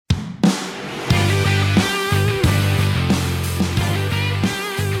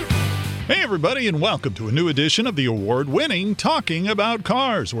Hey, everybody, and welcome to a new edition of the award-winning Talking About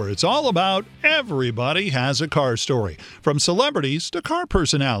Cars, where it's all about everybody has a car story, from celebrities to car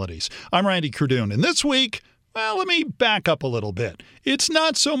personalities. I'm Randy Cardoon, and this week, well, let me back up a little bit. It's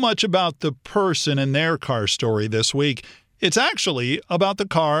not so much about the person and their car story this week. It's actually about the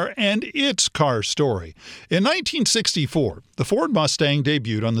car and its car story. In 1964, the Ford Mustang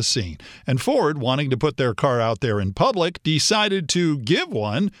debuted on the scene, and Ford, wanting to put their car out there in public, decided to give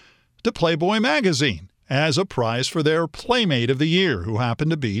one to Playboy magazine as a prize for their Playmate of the Year, who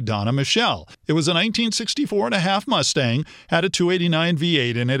happened to be Donna Michelle. It was a 1964 and a half Mustang, had a 289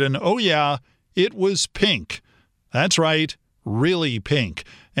 V8 in it, and oh yeah, it was pink. That's right, really pink,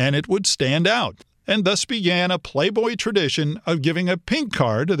 and it would stand out. And thus began a Playboy tradition of giving a pink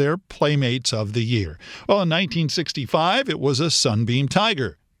car to their Playmates of the Year. Well, in 1965, it was a Sunbeam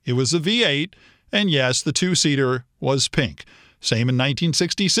Tiger. It was a V8, and yes, the two-seater was pink. Same in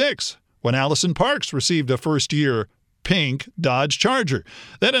 1966, when Allison Parks received a first-year pink Dodge Charger.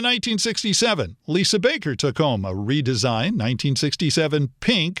 Then in 1967, Lisa Baker took home a redesigned 1967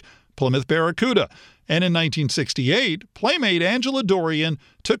 pink Plymouth Barracuda. And in 1968, Playmate Angela Dorian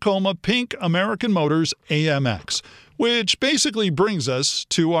took home a pink American Motors AMX, which basically brings us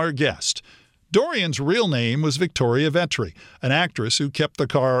to our guest. Dorian's real name was Victoria Vetri, an actress who kept the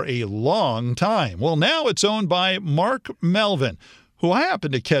car a long time. Well, now it's owned by Mark Melvin, who I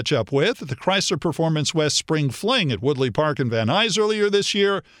happened to catch up with at the Chrysler Performance West Spring Fling at Woodley Park in Van Nuys earlier this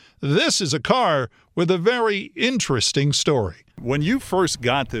year. This is a car with a very interesting story. When you first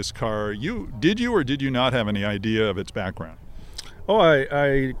got this car, did you or did you not have any idea of its background? Oh,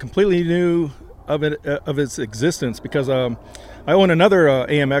 I completely knew of it, of its existence, because I own another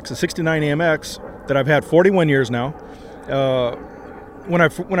AMX, a 69 AMX that I've had 41 years now. When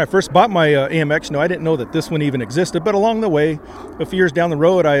I first bought my AMX, I didn't know that this one even existed. But along the way, a few years down the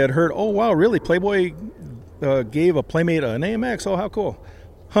road, I had heard, oh wow, really? Playboy gave a Playmate an AMX? Oh, how cool!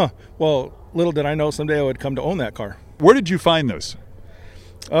 Huh? Well, little did I know someday I would come to own that car. Where did you find this?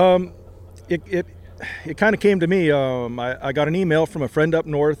 It kind of came to me. I got an email from a friend up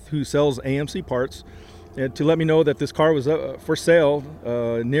north who sells AMC parts, to let me know that this car was for sale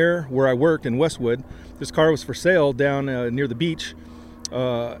near where I worked in Westwood. This car was for sale down near the beach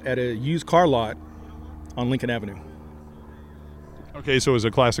at a used car lot on Lincoln Avenue. Okay, so it was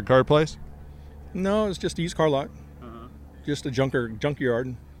a classic car place? No, it's just a used car lot. Just a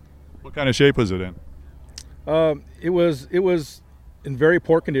junkyard. What kind of shape was it in? It was in very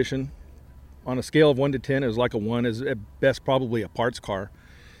poor condition. On a scale of 1 to 10, it was like a 1. It was at best probably a parts car.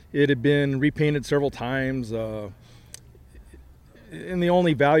 It had been repainted several times, and the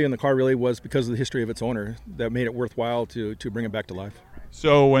only value in the car really was because of the history of its owner that made it worthwhile to bring it back to life.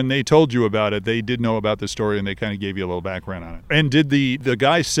 So when they told you about it, they did know about the story and they kind of gave you a little background on it. And did the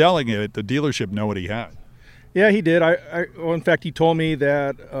guy selling it at the dealership know what he had? Yeah, he did. Well, in fact, he told me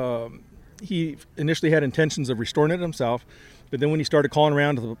that he initially had intentions of restoring it himself, but then when he started calling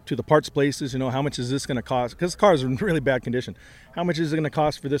around to the parts places, how much is this going to cost? Because the car is in really bad condition. How much is it going to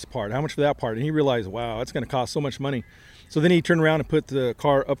cost for this part? How much for that part? And he realized, wow, it's going to cost so much money. So then he turned around and put the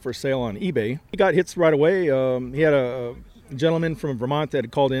car up for sale on eBay. He got hits right away. He had a gentleman from Vermont that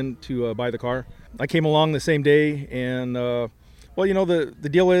had called in to buy the car. I came along the same day, and the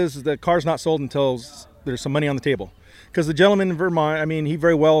deal is the car's not sold until there's some money on the table. Because the gentleman in Vermont, he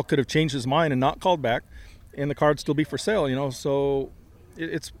very well could have changed his mind and not called back, and the car would still be for sale, So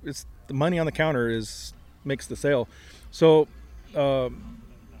it's the money on the counter makes the sale. So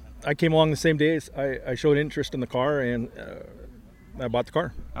I came along the same day. I showed interest in the car, and I bought the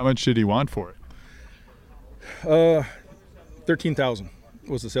car. How much did he want for it? $13,000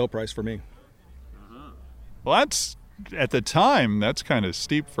 was the sale price for me. Well, at the time, that's kind of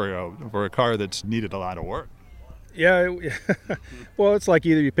steep for a car that's needed a lot of work. Yeah, well, it's like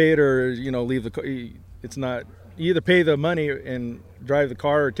either you pay it or leave the car. It's not, you either pay the money and drive the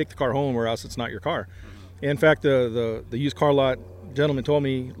car or take the car home, or else it's not your car. In fact, the used car lot gentleman told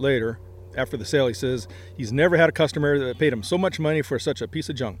me later, after the sale, he says he's never had a customer that paid him so much money for such a piece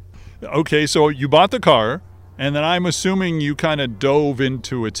of junk. Okay, so you bought the car, and then I'm assuming you kind of dove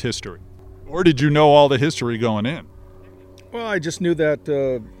into its history. Or did you know all the history going in? Well, I just knew that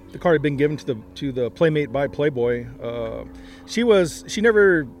the car had been given to the Playmate by Playboy. She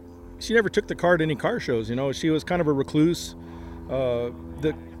never took the car to any car shows. She was kind of a recluse.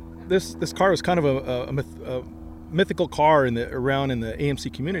 This car was kind of a mythical car around in the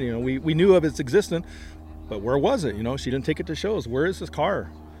AMC community. We knew of its existence, but where was it? She didn't take it to shows. Where is this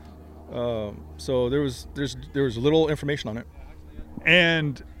car? So there was little information on it.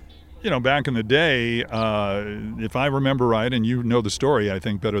 And back in the day, if I remember right, and you know the story, I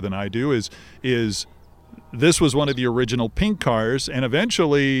think, better than I do, is this was one of the original pink cars, and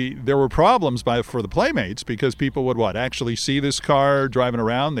eventually there were problems for the Playmates because people would actually see this car driving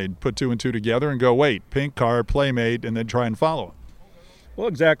around, they'd put two and two together and go, wait, pink car, Playmate, and then try and follow it. Well,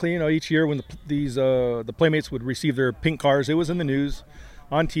 exactly. Each year when the Playmates would receive their pink cars, it was in the news,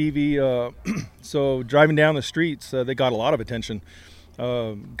 on TV. So driving down the streets, they got a lot of attention.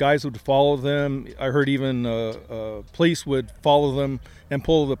 Guys would follow them. I heard even police would follow them and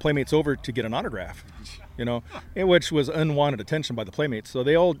pull the Playmates over to get an autograph, which was unwanted attention by the Playmates. So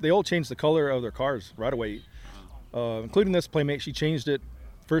they all changed the color of their cars right away, including this Playmate. She changed it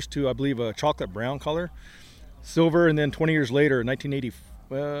first to, I believe, a chocolate brown color, silver, and then 20 years later, in 1980,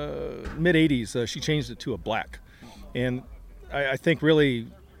 mid-80s, she changed it to a black. And I think really,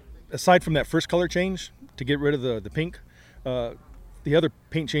 aside from that first color change to get rid of the pink, the other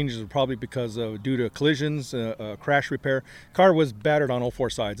paint changes were probably because due to collisions, crash repair. Car was battered on all four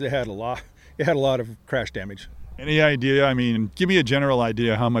sides. It had a lot of crash damage. Any idea? I mean, give me a general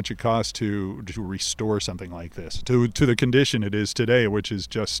idea how much it costs to restore something like this to the condition it is today, which is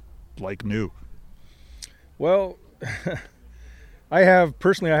just like new. Well, I have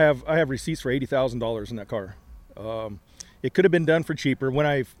receipts for $80,000 in that car. It could have been done for cheaper. When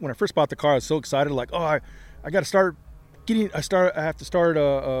I first bought the car, I was so excited, like, I got to start I have to start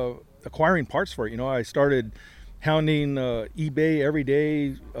acquiring parts for it. I started hounding eBay every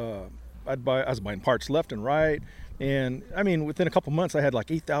day. I was buying parts left and right, and I mean, within a couple months, I had like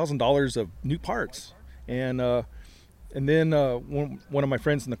 $8,000 of new parts. And then one of my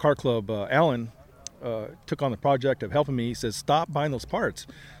friends in the car club, Alan, took on the project of helping me. He says, "Stop buying those parts.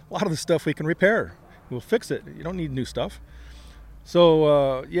 A lot of the stuff we can repair. We'll fix it. You don't need new stuff."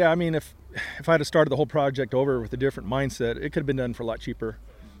 So I mean, if I had started the whole project over with a different mindset, it could have been done for a lot cheaper.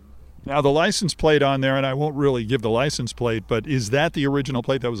 Now, the license plate on there, and I won't really give the license plate, but is that the original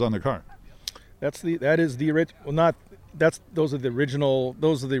plate that was on the car? Those are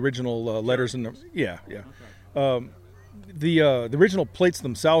the original letters in the, yeah. The original plates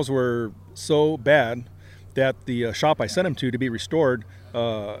themselves were so bad that the shop I sent them to be restored,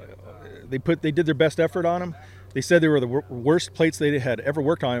 they did their best effort on them. They said they were the worst plates they had ever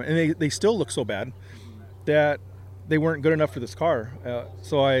worked on, and they still look so bad that they weren't good enough for this car.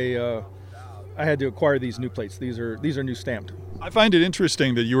 So I had to acquire these new plates. These are new stamped. I find it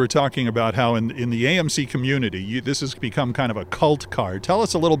interesting that you were talking about how in the AMC community, this has become kind of a cult car. Tell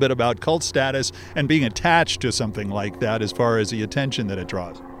us a little bit about cult status and being attached to something like that as far as the attention that it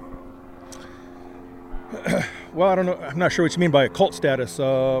draws. Well, I don't know. I'm not sure what you mean by a cult status.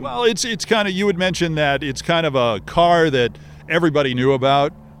 Well, it's kind of, you would mention that it's kind of a car that everybody knew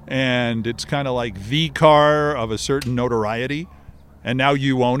about, and it's kind of like the car of a certain notoriety, and now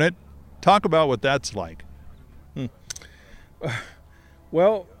you own it. Talk about what that's like.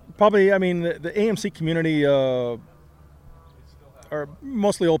 Well, probably, I mean, the AMC community are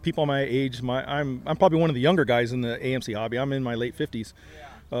mostly old people my age. I'm probably one of the younger guys in the AMC hobby. I'm in my late 50s.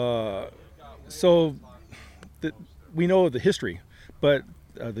 So we know the history, but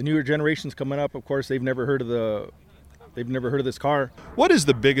the newer generations coming up, of course, they've never heard of this car. What is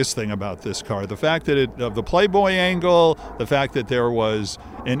the biggest thing about this car? The fact that of the Playboy angle, the fact that there was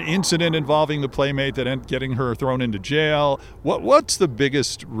an incident involving the Playmate that ended getting her thrown into jail. What's the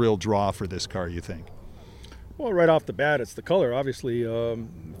biggest real draw for this car, you think? Well, right off the bat, it's the color, obviously.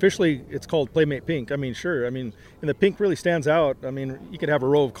 Officially, it's called Playmate Pink. I mean, sure. I mean, and the pink really stands out. I mean, you could have a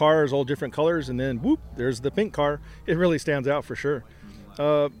row of cars, all different colors, and then, whoop, there's the pink car. It really stands out for sure.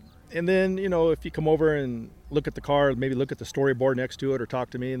 And then, if you come over and look at the car, maybe look at the storyboard next to it or talk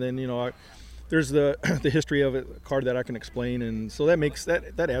to me, and then, there's the history of it, a car that I can explain. And so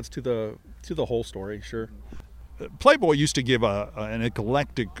that adds to the whole story, sure. Playboy used to give an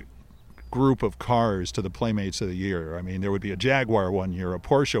eclectic group of cars to the Playmates of the year. I mean, there would be a Jaguar one year, a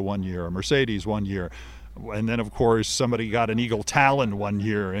Porsche one year, a Mercedes one year, and then of course somebody got an Eagle Talon one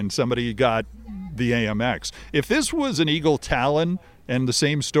year and somebody got the AMX. If this was an Eagle Talon and the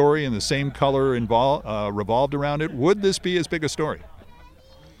same story and the same color revolved around it, would this be as big a story?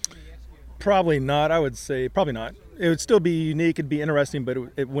 Probably not. I would say probably not. It would still be unique. It'd be interesting, but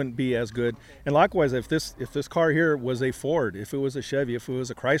it wouldn't be as good. And likewise, if this car here was a Ford, if it was a Chevy, if it was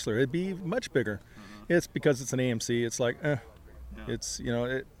a Chrysler, it'd be much bigger. It's because it's an AMC. It's like, it's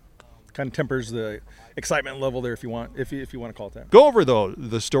it kind of tempers the excitement level there if you want to call it that. Go over though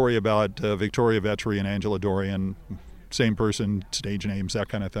the story about Victoria Vetri and Angela Dorian. Same person, stage names, that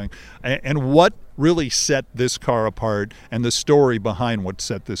kind of thing. And what really set this car apart and the story behind what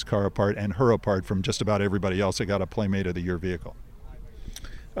set this car apart and her apart from just about everybody else that got a Playmate of the Year vehicle?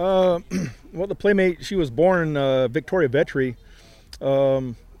 Well, the Playmate, she was born Victoria Vetri,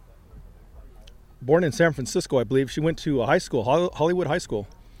 born in San Francisco, I believe. She went to a high school, Hollywood High School.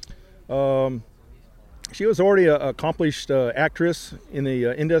 She was already an accomplished actress in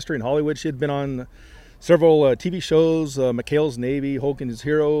the industry in Hollywood. She had been on several TV shows, McHale's Navy, Hogan's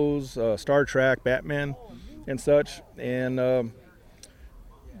Heroes, Star Trek, Batman, and such. And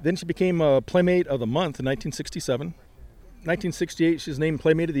then she became a Playmate of the Month in 1967. 1968, she was named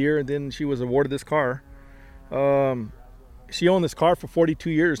Playmate of the Year, and then she was awarded this car. She owned this car for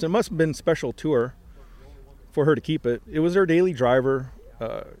 42 years. It must have been special to her for her to keep it. It was her daily driver.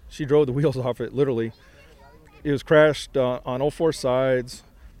 She drove the wheels off it, literally. It was crashed on all four sides.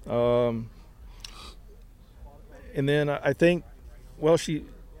 And then I think, well,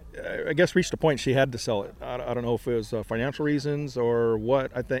 I guess reached a point she had to sell it. I don't know if it was financial reasons or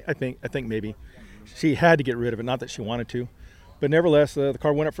what. I think maybe she had to get rid of it. Not that she wanted to, but nevertheless, the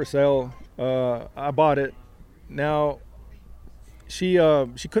car went up for sale. I bought it. Now, she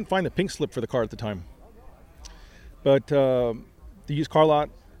couldn't find the pink slip for the car at the time, but the used car lot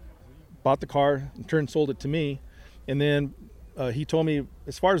bought the car, in turn sold it to me, and then he told me,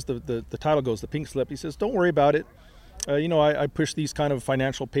 as far as the title goes, the pink slip, he says, don't worry about it. I push these kind of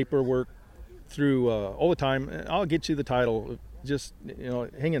financial paperwork through all the time, and I'll get you the title. Just,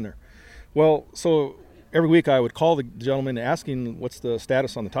 hang in there. Well, so every week I would call the gentleman asking what's the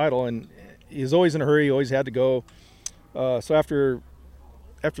status on the title, and he's always in a hurry. He always had to go. So after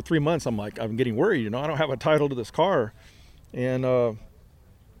 3 months, I'm getting worried. I don't have a title to this car, and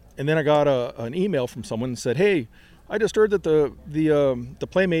then I got an email from someone that said, "Hey, I just heard that the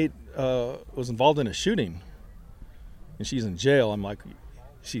Playmate was involved in a shooting, and she's in jail." I'm like,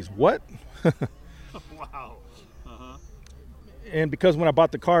 "She's what?" Wow. Uh-huh. And because when I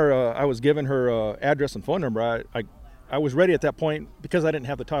bought the car, I was given her address and phone number. I was ready at that point, because I didn't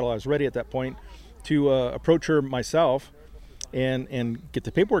have the title. I was ready at that point to approach her myself and get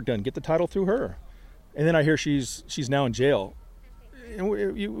the paperwork done, get the title through her. And then I hear she's now in jail.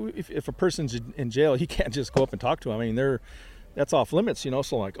 And if a person's in jail, you can't just go up and talk to them. I mean, that's off limits, So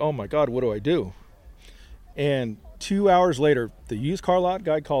I'm like, oh my God, what do I do? And 2 hours later, the used car lot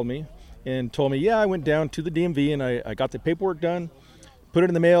guy called me and told me, yeah, I went down to the DMV and I got the paperwork done, put it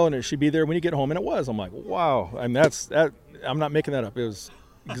in the mail, and it should be there when you get home. And it was. I'm like, wow. I mean, I'm not making that up.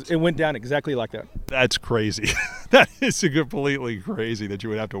 It went down exactly like that. That's crazy. That is completely crazy that you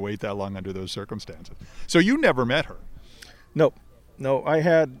would have to wait that long under those circumstances. So you never met her? No. I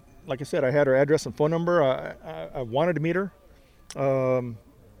had, like I said, I had her address and phone number. I wanted to meet her.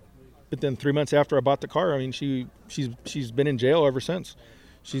 But then 3 months after I bought the car, I mean, she's been in jail ever since.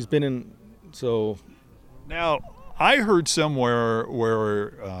 She's been in, so. Now, I heard somewhere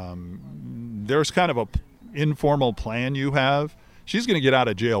where there's kind of a informal plan you have. She's going to get out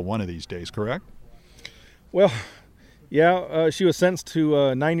of jail one of these days, correct? Well, yeah, she was sentenced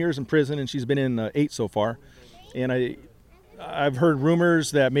to 9 years in prison, and she's been in 8 so far. And I've heard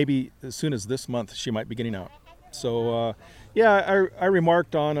rumors that maybe as soon as this month she might be getting out. So, yeah, I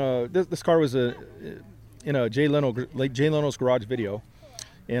remarked on this car was in a Jay Leno's Garage video,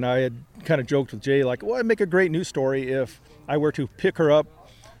 and I had kind of joked with Jay, like, well, it'd make a great news story if I were to pick her up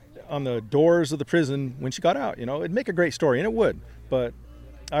on the doors of the prison when she got out. It'd make a great story, and it would, but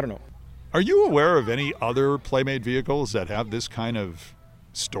I don't know. Are you aware of any other Playmate vehicles that have this kind of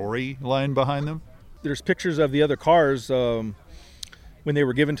storyline behind them? There's pictures of the other cars when they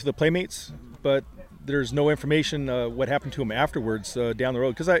were given to the Playmates, but there's no information what happened to them afterwards down the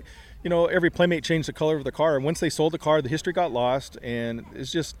road. Because every Playmate changed the color of the car, and once they sold the car, the history got lost, and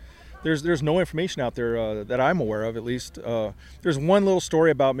it's just there's no information out there that I'm aware of, at least. There's one little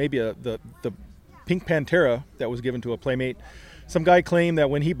story about maybe the Pink Pantera that was given to a Playmate. Some guy claimed that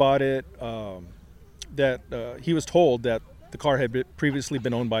when he bought it, that he was told that the car had previously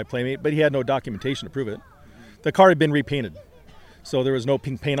been owned by a Playmate, but he had no documentation to prove it. The car had been repainted, so there was no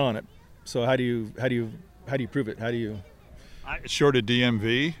pink paint on it. So how do you prove it? Short of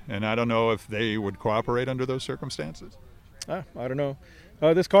DMV, and I don't know if they would cooperate under those circumstances. I don't know.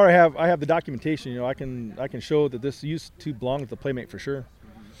 This car I have the documentation. I can show that this used to belong to the Playmate for sure.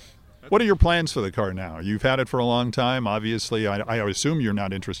 What are your plans for the car now? You've had it for a long time. Obviously, I assume you're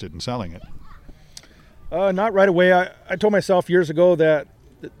not interested in selling it. Not right away. I told myself years ago that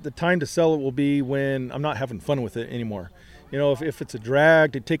the time to sell it will be when I'm not having fun with it anymore. If it's a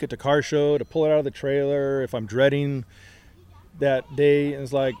drag to take it to car show, to pull it out of the trailer, if I'm dreading that day, and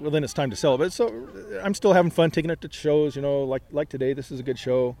it's like, well, then it's time to sell it. But so I'm still having fun taking it to shows, like today. This is a good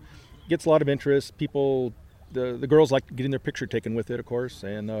show. Gets a lot of interest. People, the girls like getting their picture taken with it, of course,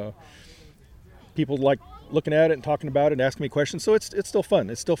 and people like looking at it and talking about it and asking me questions. So it's still fun.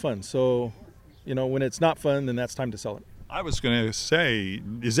 It's still fun. So, when it's not fun, then that's time to sell it. I was going to say,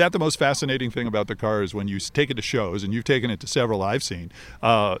 is that the most fascinating thing about the cars when you take it to shows, and you've taken it to several I've seen,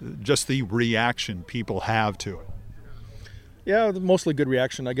 just the reaction people have to it? Yeah, mostly good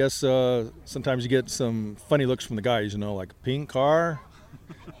reaction. I guess sometimes you get some funny looks from the guys, like pink car,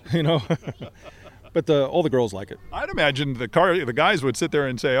 But all the girls like it. I'd imagine the guys would sit there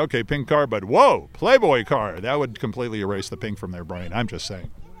and say, okay, pink car, but whoa, Playboy car. That would completely erase the pink from their brain. I'm just saying.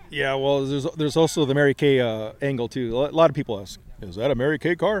 Yeah, well, there's also the Mary Kay angle, too. A lot of people ask, is that a Mary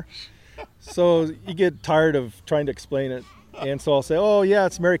Kay car? So you get tired of trying to explain it. And so I'll say, oh, yeah,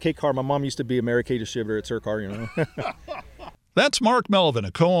 it's a Mary Kay car. My mom used to be a Mary Kay distributor. It's her car, That's Mark Melvin,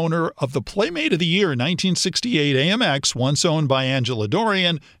 a co-owner of the Playmate of the Year 1968 AMX, once owned by Angela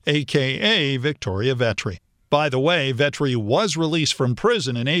Dorian, a.k.a. Victoria Vetri. By the way, Vetri was released from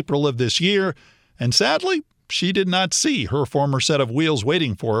prison in April of this year, and sadly, she did not see her former set of wheels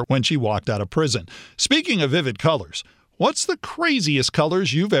waiting for her when she walked out of prison. Speaking of vivid colors, what's the craziest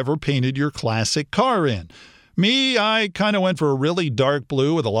colors you've ever painted your classic car in? Me, I kind of went for a really dark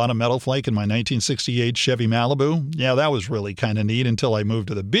blue with a lot of metal flake in my 1968 Chevy Malibu. Yeah, that was really kind of neat until I moved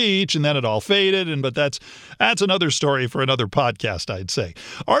to the beach, and then it all faded. But that's another story for another podcast, I'd say.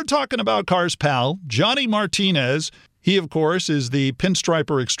 Our Talking About Cars pal, Johnny Martinez. He, of course, is the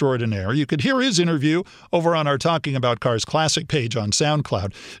pinstriper extraordinaire. You could hear his interview over on our Talking About Cars Classic page on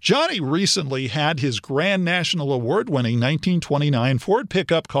SoundCloud. Johnny recently had his Grand National Award-winning 1929 Ford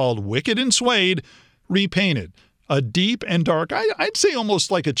pickup called Wicked and Suede repainted. A deep and dark, I'd say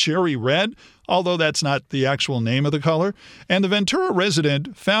almost like a cherry red, although that's not the actual name of the color. And the Ventura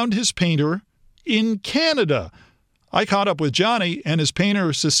resident found his painter in Canada. I caught up with Johnny and his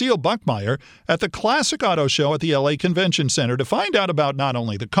painter Cecile Buckmeyer at the Classic Auto Show at the LA Convention Center to find out about not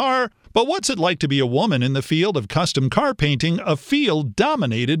only the car, but what's it like to be a woman in the field of custom car painting, a field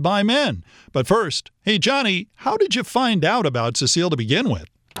dominated by men. But first, hey Johnny, how did you find out about Cecile to begin with?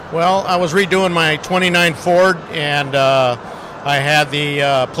 Well, I was redoing my 29 Ford, and I had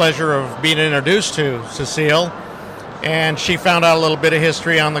the pleasure of being introduced to Cecile, and she found out a little bit of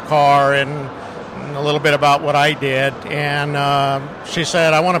history on the car and a little bit about what I did, and she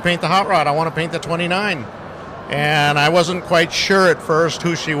said, I want to paint the hot rod, I want to paint the 29. And I wasn't quite sure at first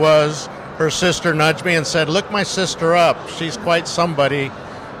who she was. Her sister nudged me and said, look my sister up, she's quite somebody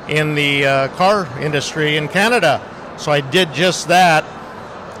in the car industry in Canada. So I did just that,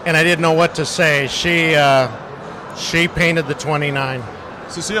 and I didn't know what to say. She painted the 29.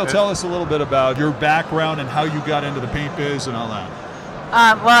 Cecile, tell us a little bit about your background and how you got into the paint biz and all that.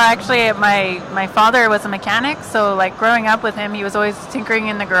 Well, actually, my father was a mechanic, so like growing up with him, he was always tinkering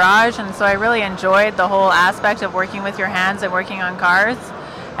in the garage, and so I really enjoyed the whole aspect of working with your hands and working on cars.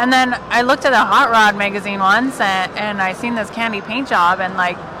 And then I looked at a Hot Rod magazine once, and I seen this candy paint job, and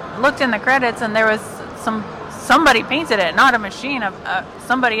like looked in the credits, and there was somebody painted it, not a machine,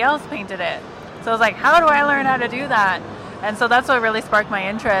 somebody else painted it. So I was like, how do I learn how to do that? And so that's what really sparked my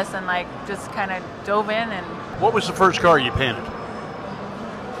interest, and like just kind of dove in. And what was the first car you painted?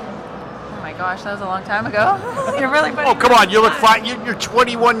 Oh my gosh, that was a long time ago. You're really funny. Oh, come on, you look fine. You're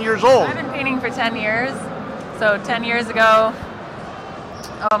 21 years old. I've been painting for 10 years. So 10 years ago,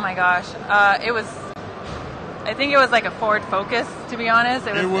 oh my gosh, I think it was like a Ford Focus, to be honest.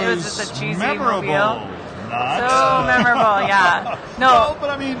 It was just a cheesy memorable. mobile. Not. So memorable, yeah. No. Well, but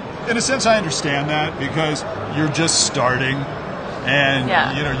I mean, in a sense, I understand that because you're just starting, and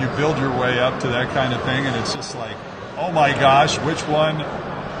you build your way up to that kind of thing, and it's just like, oh my gosh, which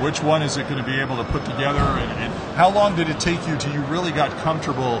one is it going to be able to put together, and how long did it take you till you really got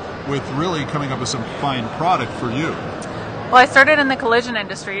comfortable with really coming up with some fine product for you? Well, I started in the collision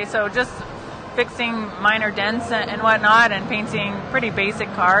industry, so just fixing minor dents and whatnot, and painting pretty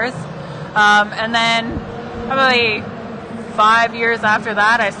basic cars, and then probably 5 years after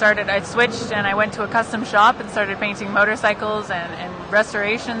that, I switched and I went to a custom shop and started painting motorcycles and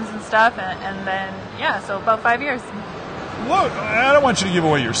restorations and stuff, and then so about 5 years. Well, I don't want you to give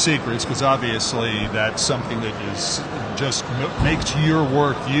away your secrets, because obviously that's something that is just makes your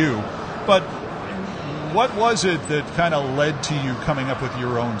work you. But what was it that kind of led to you coming up with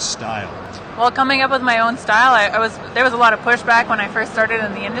your own style? Well, coming up with my own style, there was a lot of pushback when I first started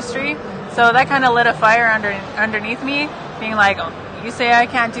in the industry, so that kind of lit a fire underneath me, being like, oh, you say I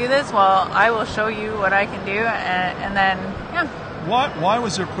can't do this? Well, I will show you what I can do, and then, yeah. Why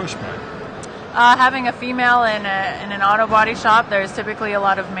was there pushback? Having a female in an auto body shop, there's typically a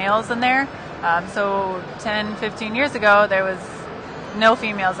lot of males in there. So 10, 15 years ago, there was no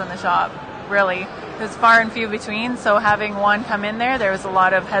females in the shop, really. It was far and few between, so having one come in there was a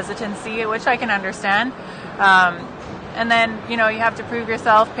lot of hesitancy, which I can understand. And then, you have to prove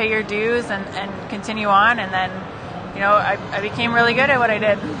yourself, pay your dues, and continue on. And then, I became really good at what I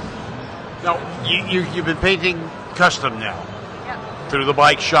did. Now, you've been painting custom now. Yeah. Through the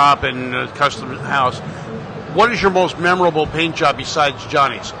bike shop and custom house. What is your most memorable paint job besides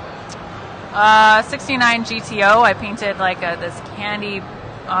Johnny's? 69 GTO. I painted like this candy.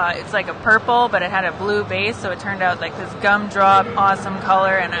 It's like a purple, but it had a blue base, so it turned out like this gumdrop, awesome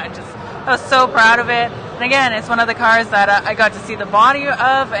color, and I was so proud of it. And again, it's one of the cars that I got to see the body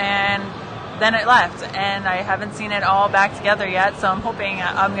of, and then it left, and I haven't seen it all back together yet, so I'm hoping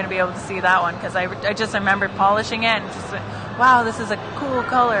I'm going to be able to see that one, because I just remembered polishing it and just went, wow, this is a cool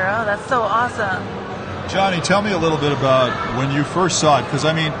color. Oh, that's so awesome. Johnny, tell me a little bit about when you first saw it, because,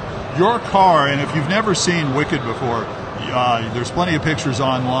 I mean, your car, and if you've never seen Wicked before, there's plenty of pictures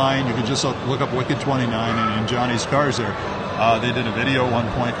online. You can just look up Wicked 29 and Johnny's cars there. They did a video at one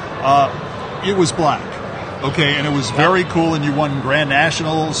point. It was black, okay, and it was very cool, and you won Grand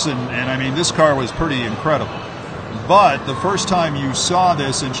Nationals, and I mean, this car was pretty incredible. But the first time you saw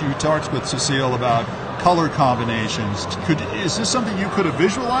this, and you talked with Cecile about color combinations, is this something you could have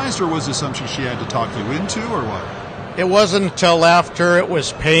visualized, or was this something she had to talk you into, or what? It wasn't until after it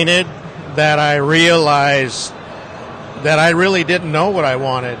was painted that I realized that I really didn't know what I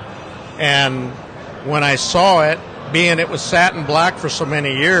wanted. And when I saw it, being it was satin black for so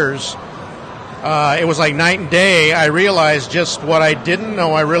many years, it was like night and day. I realized just what I didn't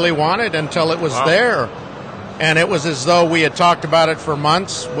know I really wanted until it was there. And it was as though we had talked about it for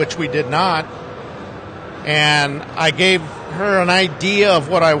months, which we did not. And I gave her an idea of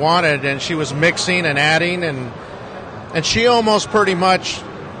what I wanted, and she was mixing and adding, and she almost pretty much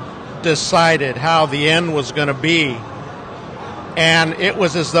decided how the end was going to be. And it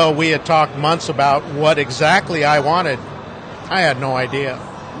was as though we had talked months about what exactly I wanted. I had no idea.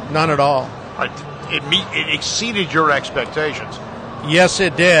 None at all. It exceeded your expectations. Yes,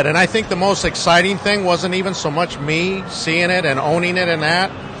 it did. And I think the most exciting thing wasn't even so much me seeing it and owning it and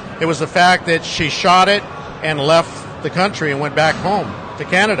that. It was the fact that she shot it and left the country and went back home to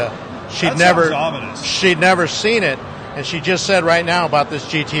Canada. She'd never seen it. And she just said right now about this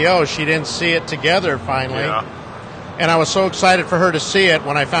GTO, she didn't see it together finally. Yeah. And I was so excited for her to see it.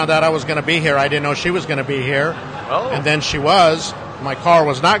 When I found out I was going to be here, I didn't know she was going to be here. Oh. And then she was. My car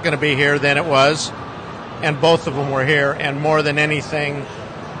was not going to be here, then it was. And both of them were here. And more than anything,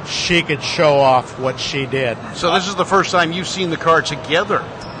 she could show off what she did. So this is the first time you've seen the car together.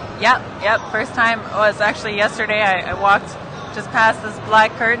 Yep. First time was actually yesterday. I walked just past this black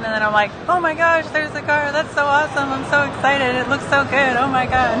curtain, and then I'm like, oh my gosh, there's a car. That's so awesome. I'm so excited. It looks so good. Oh my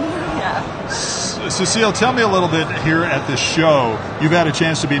God. Yeah. Cecile, tell me a little bit here at the show. You've had a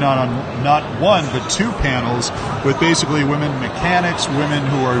chance to be on not one, but two panels with basically women mechanics, women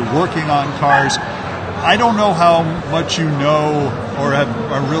who are working on cars. I don't know how much you know or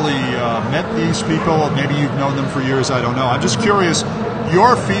have really met these people. Maybe you've known them for years. I don't know. I'm just curious,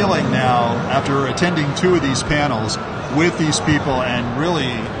 your feeling now after attending two of these panels with these people and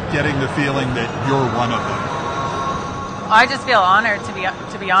really getting the feeling that you're one of them. I just feel honored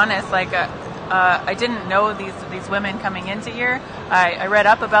to be honest. Like I didn't know these women coming into here. I read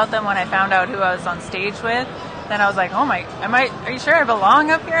up about them when I found out who I was on stage with. Then I was like, oh my, are you sure I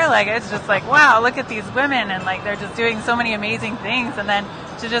belong up here? Like, it's just like, wow, look at these women, and like they're just doing so many amazing things, and then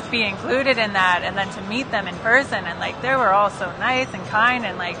to just be included in that, and then to meet them in person, and like they were all so nice and kind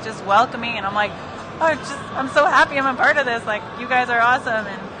and like just welcoming, and I'm like, oh, I'm so happy I'm a part of this. Like, you guys are awesome,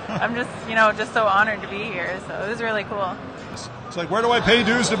 and I'm just, just so honored to be here. So it was really cool. It's like, where do I pay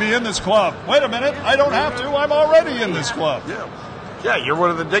dues to be in this club? Wait a minute, I don't have to. I'm already in this club. Yeah, you're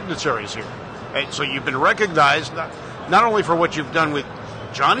one of the dignitaries here. And so you've been recognized not only for what you've done with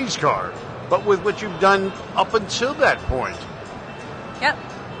Johnny's car, but with what you've done up until that point. Yep.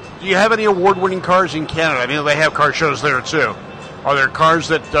 Do you have any award-winning cars in Canada? I mean, they have car shows there, too. Are there cars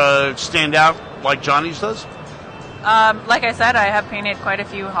that stand out like Johnny's does? Like I said, I have painted quite a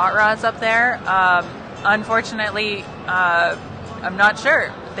few hot rods up there. Unfortunately, I'm not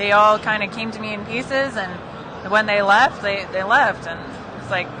sure. They all kind of came to me in pieces, and when they left, they left. And it's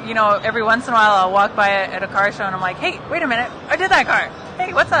like, every once in a while I'll walk by at a car show and I'm like, hey, wait a minute, I did that car.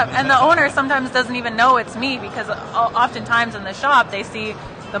 Hey, what's up? And the owner sometimes doesn't even know it's me, because oftentimes in the shop they see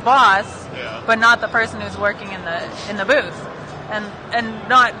the boss, but not the person who's working in the booth. And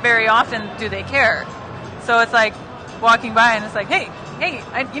not very often do they care. So it's like walking by and it's like, hey,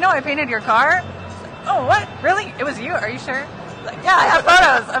 I painted your car? Oh, what? Really? It was you? Are you sure? Like, yeah, I have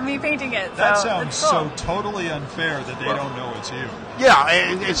photos of me painting it. That sounds so totally unfair that they don't know it's you. Yeah,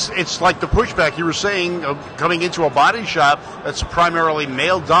 and it's like the pushback you were saying, coming into a body shop that's a primarily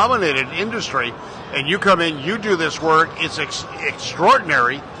male-dominated industry. and you come in, you do this work. It's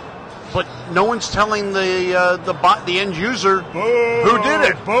extraordinary, but no one's telling the end user who did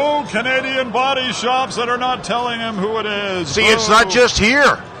it. Boo! Canadian body shops that are not telling him who it is. See, it's not just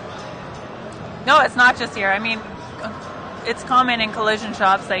here. No, it's not just here. I mean, it's common in collision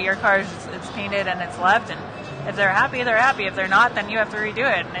shops that your car it's painted and it's left, and if they're happy, they're happy. If they're not, then you have to redo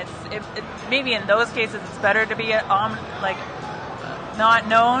it. And it maybe in those cases it's better to be not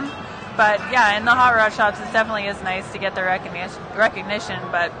known. But yeah, in the hot rod shops, it definitely is nice to get the recognition.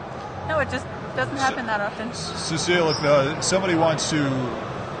 But no, it just doesn't happen that often. Cecile, if somebody wants to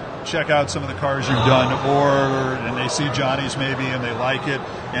check out some of the cars you've done, and they see Johnny's maybe and they like it,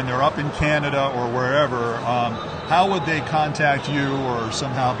 and they're up in Canada or wherever, how would they contact you or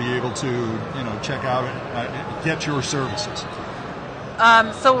somehow be able to, check out get your services?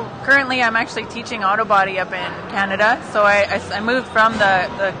 So currently I'm actually teaching auto body up in Canada. So I moved from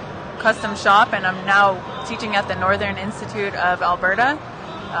the custom shop, and I'm now teaching at the Northern Institute of Alberta.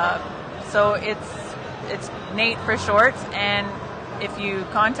 So it's Nate for short, and if you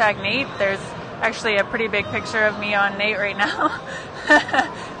contact Nate, there's actually a pretty big picture of me on Nate right now.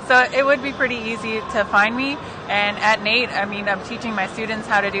 So it would be pretty easy to find me. And at Nate, I mean, I'm teaching my students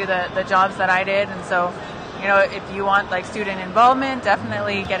how to do the jobs that I did. And so, if you want student involvement,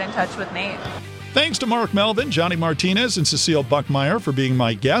 definitely get in touch with Nate. Thanks to Mark Melvin, Johnny Martinez, and Cecile Buckmeyer for being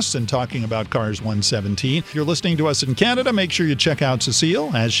my guests and talking about Cars 117. If you're listening to us in Canada, make sure you check out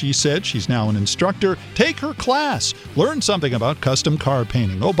Cecile. As she said, she's now an instructor. Take her class. Learn something about custom car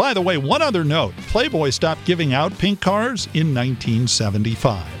painting. Oh, by the way, one other note. Playboy stopped giving out pink cars in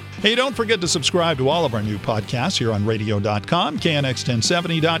 1975. Hey, don't forget to subscribe to all of our new podcasts here on radio.com,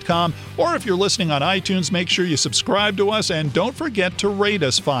 knx1070.com, or if you're listening on iTunes, make sure you subscribe to us, and don't forget to rate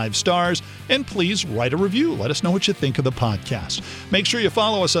us 5 stars, and please write a review. Let us know what you think of the podcast. Make sure you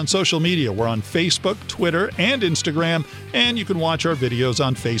follow us on social media. We're on Facebook, Twitter, and Instagram, and you can watch our videos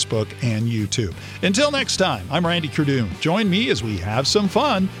on Facebook and YouTube. Until next time, I'm Randy Cardoon. Join me as we have some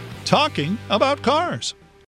fun talking about cars.